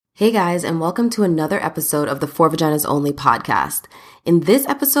Hey guys, and welcome to another episode of the For Vaginas Only podcast. In this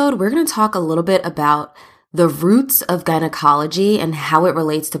episode, we're going to talk a little bit about the roots of gynecology and how it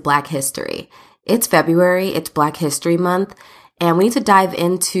relates to Black history. It's February, it's Black History Month, and we need to dive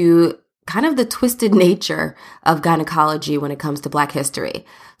into kind of the twisted nature of gynecology when it comes to Black history.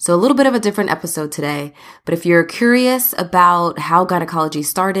 So a little bit of a different episode today, but if you're curious about how gynecology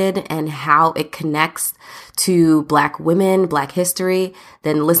started and how it connects to Black women, Black history,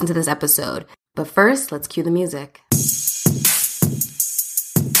 then listen to this episode. But first, let's cue the music.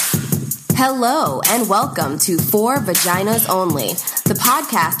 Hello, and welcome to For Vaginas Only, the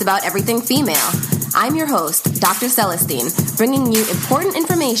podcast about everything female. I'm your host, Dr. Celestine, bringing you important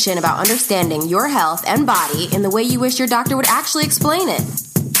information about understanding your health and body in the way you wish your doctor would actually explain it.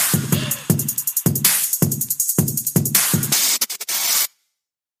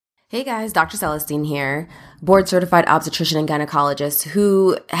 Hey guys, Dr. Celestine here, board-certified obstetrician and gynecologist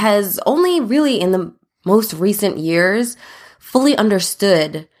who has only really in the most recent years fully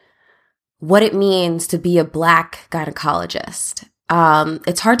understood what it means to be a Black gynecologist.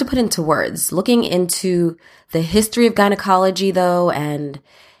 It's hard to put into words. Looking into the history of gynecology, though, and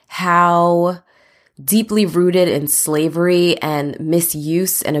how deeply rooted in slavery and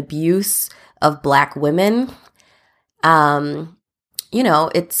misuse and abuse of Black women,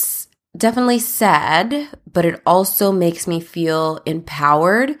 it's definitely sad, but it also makes me feel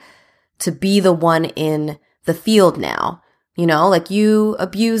empowered to be the one in the field now. You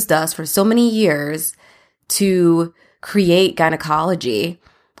abused us for so many years to create gynecology,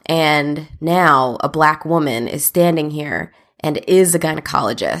 and now a Black woman is standing here and is a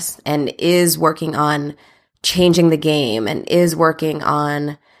gynecologist and is working on changing the game and is working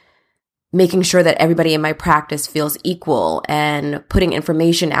on making sure that everybody in my practice feels equal and putting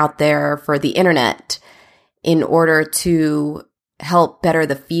information out there for the internet in order to help better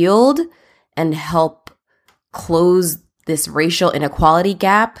the field and help close this racial inequality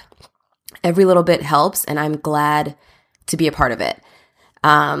gap. Every little bit helps, and I'm glad to be a part of it.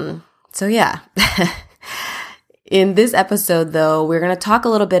 So yeah. In this episode, though, we're going to talk a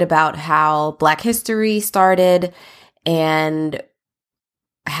little bit about how Black history started and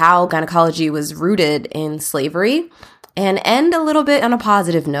how gynecology was rooted in slavery, and end a little bit on a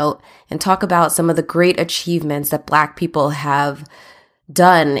positive note and talk about some of the great achievements that Black people have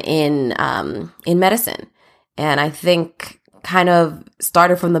done in medicine. And I think kind of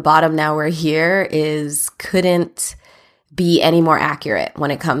started from the bottom, now we're here, couldn't be any more accurate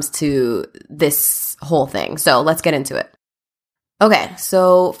when it comes to this whole thing. So let's get into it. Okay,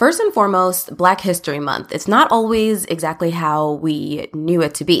 so first and foremost, Black History Month. It's not always exactly how we knew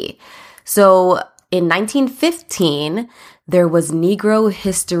it to be. So in 1915, there was Negro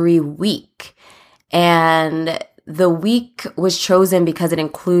History Week, and the week was chosen because it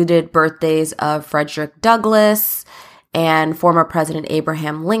included birthdays of Frederick Douglass and former President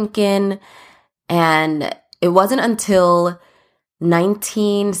Abraham Lincoln. And it wasn't until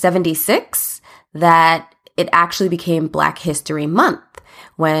 1976 that it actually became Black History Month,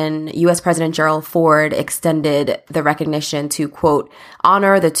 when U.S. President Gerald Ford extended the recognition to, quote,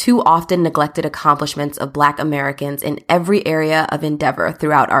 honor the too often neglected accomplishments of Black Americans in every area of endeavor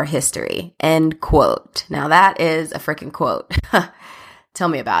throughout our history, end quote. Now that is a freaking quote. Tell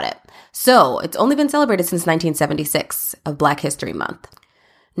me about it. So it's only been celebrated since 1976 of Black History Month.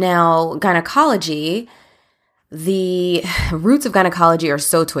 Now, gynecology, the roots of gynecology are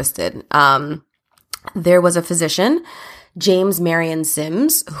so twisted. There was a physician, James Marion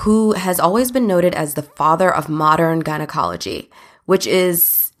Sims, who has always been noted as the father of modern gynecology, which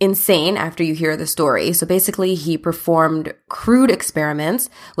is insane after you hear the story. So basically, he performed crude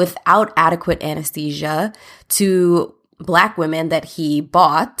experiments without adequate anesthesia to Black women that he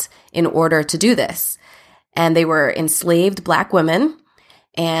bought in order to do this. And they were enslaved Black women,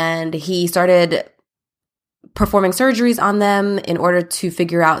 and he started performing surgeries on them in order to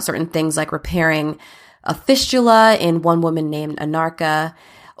figure out certain things like repairing a fistula in one woman named Anarcha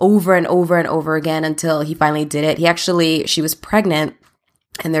over and over and over again until he finally did it. She was pregnant,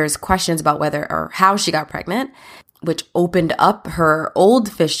 and there's questions about whether or how she got pregnant, which opened up her old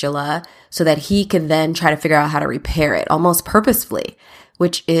fistula so that he could then try to figure out how to repair it almost purposefully,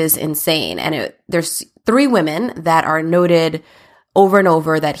 which is insane. And there's 3 women that are noted over and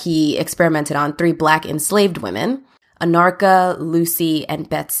over that he experimented on, 3 Black enslaved women, Anarcha, Lucy, and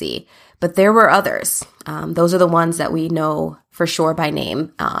Betsy. But there were others. Those are the ones that we know for sure by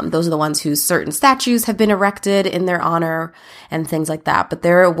name. Those are the ones whose certain statues have been erected in their honor and things like that. But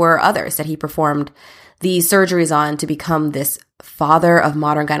there were others that he performed these surgeries on to become this father of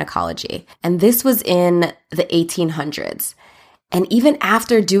modern gynecology. And this was in the 1800s. And even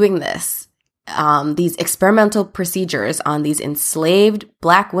after doing this, these experimental procedures on these enslaved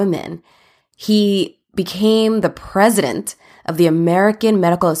Black women, he became the president of the American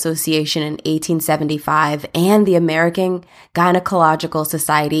Medical Association in 1875 and the American Gynecological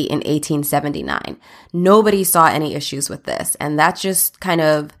Society in 1879. Nobody saw any issues with this. And that just kind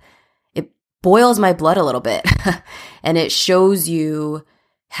of, it boils my blood a little bit. And it shows you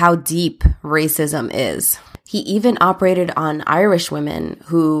how deep racism is. He even operated on Irish women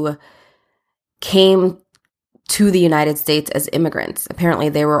who came to the United States as immigrants. Apparently,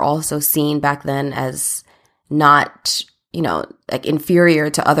 they were also seen back then as not, like inferior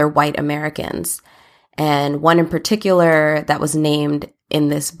to other white Americans. And one in particular that was named in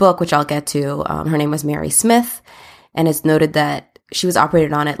this book, which I'll get to, her name was Mary Smith. And it's noted that she was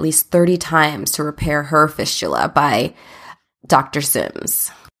operated on at least 30 times to repair her fistula by Dr.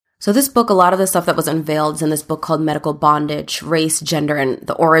 Sims. So this book, a lot of the stuff that was unveiled is in this book called Medical Bondage, Race, Gender, and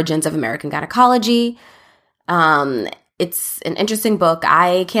the Origins of American Gynecology. It's an interesting book.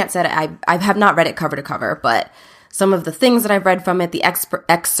 I can't say I have not read it cover to cover, but some of the things that I've read from it, the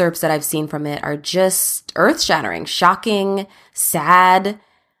excerpts that I've seen from it are just earth-shattering, shocking, sad,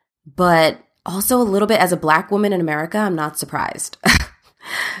 but also a little bit as a Black woman in America, I'm not surprised.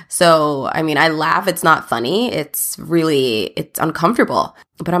 So, I mean, I laugh. It's not funny. It's uncomfortable,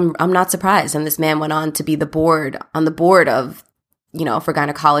 but I'm not surprised. And this man went on to be on the board of, for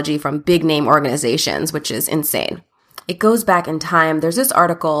gynecology from big name organizations, which is insane. It goes back in time. There's this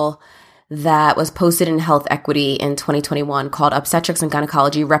article that was posted in Health Equity in 2021 called Obstetrics and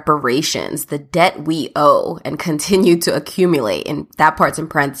Gynecology Reparations, the Debt We Owe and Continue to Accumulate. And that part's in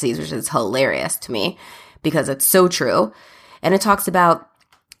parentheses, which is hilarious to me because it's so true. And it talks about,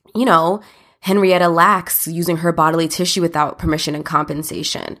 Henrietta Lacks using her bodily tissue without permission and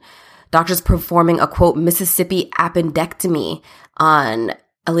compensation. Doctors performing a, quote, Mississippi appendectomy on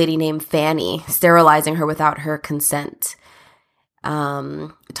a lady named Fanny, sterilizing her without her consent.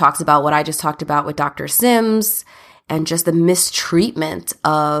 It talks about what I just talked about with Dr. Sims and just the mistreatment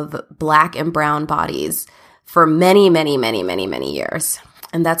of Black and brown bodies for many, many, many, many, many years.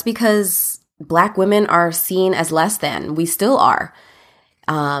 And that's because Black women are seen as less than. We still are.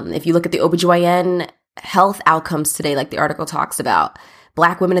 If you look at the OBGYN health outcomes today, like the article talks about,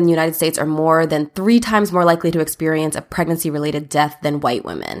 Black women in the United States are more than 3 times more likely to experience a pregnancy-related death than white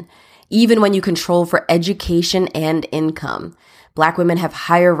women. Even when you control for education and income, Black women have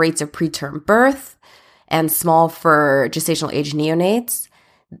higher rates of preterm birth and small for gestational age neonates.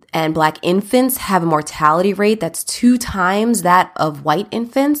 And Black infants have a mortality rate that's 2 times that of white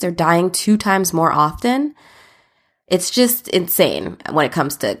infants. They're dying 2 times more often. It's just insane. When it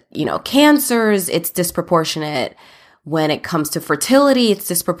comes to, cancers, it's disproportionate. When it comes to fertility, it's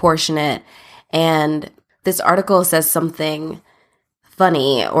disproportionate. And this article says something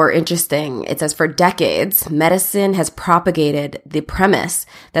funny or interesting. It says, for decades, medicine has propagated the premise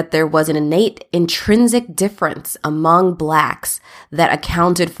that there was an innate intrinsic difference among Blacks that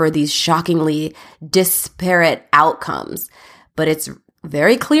accounted for these shockingly disparate outcomes. But it's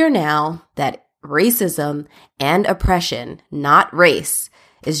very clear now that racism and oppression, not race,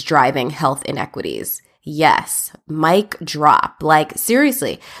 is driving health inequities. Yes, mic drop. Like,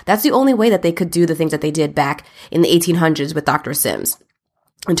 seriously, that's the only way that they could do the things that they did back in the 1800s with Dr. Sims.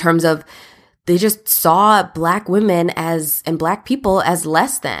 In terms of, they just saw Black women and Black people as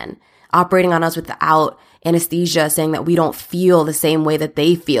less than, operating on us without anesthesia, saying that we don't feel the same way that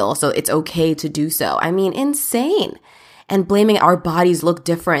they feel, so it's okay to do so. I mean, insane. And blaming our bodies look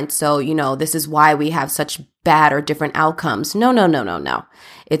different, so, this is why we have such bad or different outcomes. No.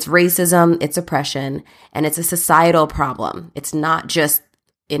 It's racism, it's oppression, and it's a societal problem. It's not just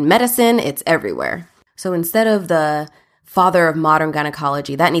in medicine, it's everywhere. So instead of the father of modern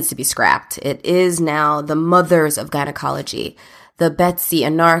gynecology, that needs to be scrapped. It is now the mothers of gynecology, the Betsy,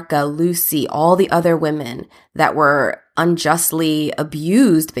 Anarcha, Lucy, all the other women that were unjustly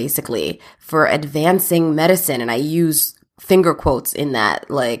abused, basically, for advancing medicine. And I use finger quotes in that,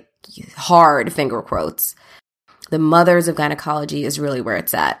 like hard finger quotes. The mothers of gynecology is really where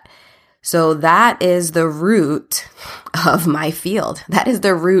it's at. So that is the root of my field. That is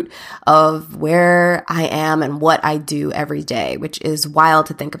the root of where I am and what I do every day, which is wild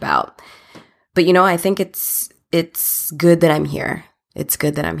to think about. But, I think it's good that I'm here. It's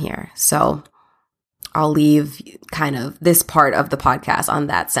good that I'm here. So I'll leave kind of this part of the podcast on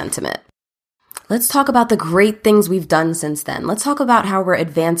that sentiment. Let's talk about the great things we've done since then. Let's talk about how we're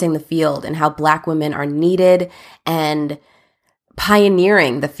advancing the field and how Black women are needed and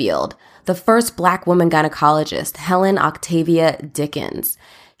pioneering the field. The first Black woman gynecologist, Helen Octavia Dickens,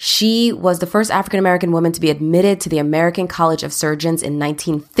 She was the first African-American woman to be admitted to the American College of Surgeons in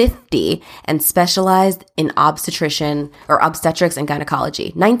 1950 and specialized in obstetrics and gynecology.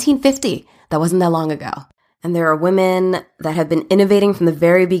 1950. That wasn't that long ago. And there are women that have been innovating from the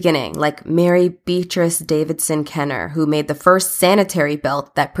very beginning, like Mary Beatrice Davidson Kenner, who made the first sanitary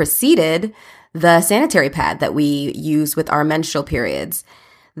belt that preceded the sanitary pad that we use with our menstrual periods.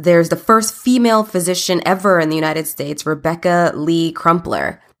 There's the first female physician ever in the United States, Rebecca Lee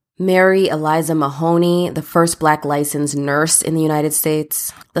Crumpler. Mary Eliza Mahoney, the first Black licensed nurse in the United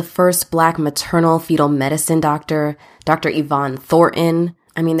States. The first Black maternal fetal medicine doctor, Dr. Yvonne Thornton.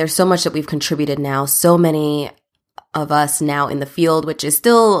 I mean, there's so much that we've contributed now. So many of us now in the field, which is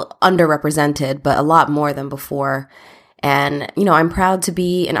still underrepresented, but a lot more than before. And, I'm proud to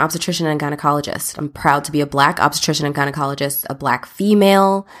be an obstetrician and gynecologist. I'm proud to be a Black obstetrician and gynecologist, a Black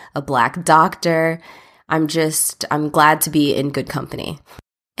female, a Black doctor. I'm glad to be in good company.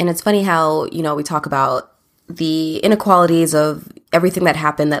 And it's funny how, we talk about the inequalities of everything that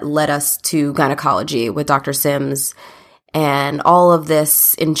happened that led us to gynecology with Dr. Sims and all of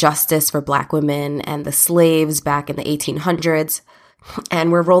this injustice for Black women and the slaves back in the 1800s.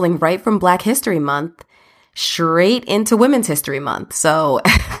 And we're rolling right from Black History Month straight into Women's History Month. So,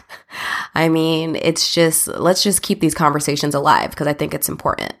 I mean, let's just keep these conversations alive because I think it's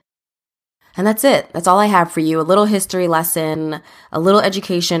important. And that's it. That's all I have for you. A little history lesson, a little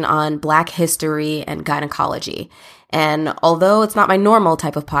education on Black history and gynecology. And although it's not my normal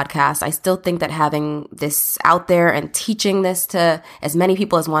type of podcast, I still think that having this out there and teaching this to as many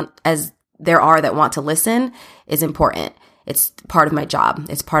people as there are that want to listen is important. It's part of my job.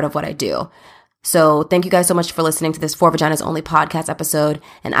 It's part of what I do. So thank you guys so much for listening to this For Vaginas Only podcast episode,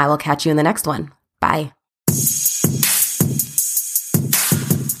 and I will catch you in the next one. Bye.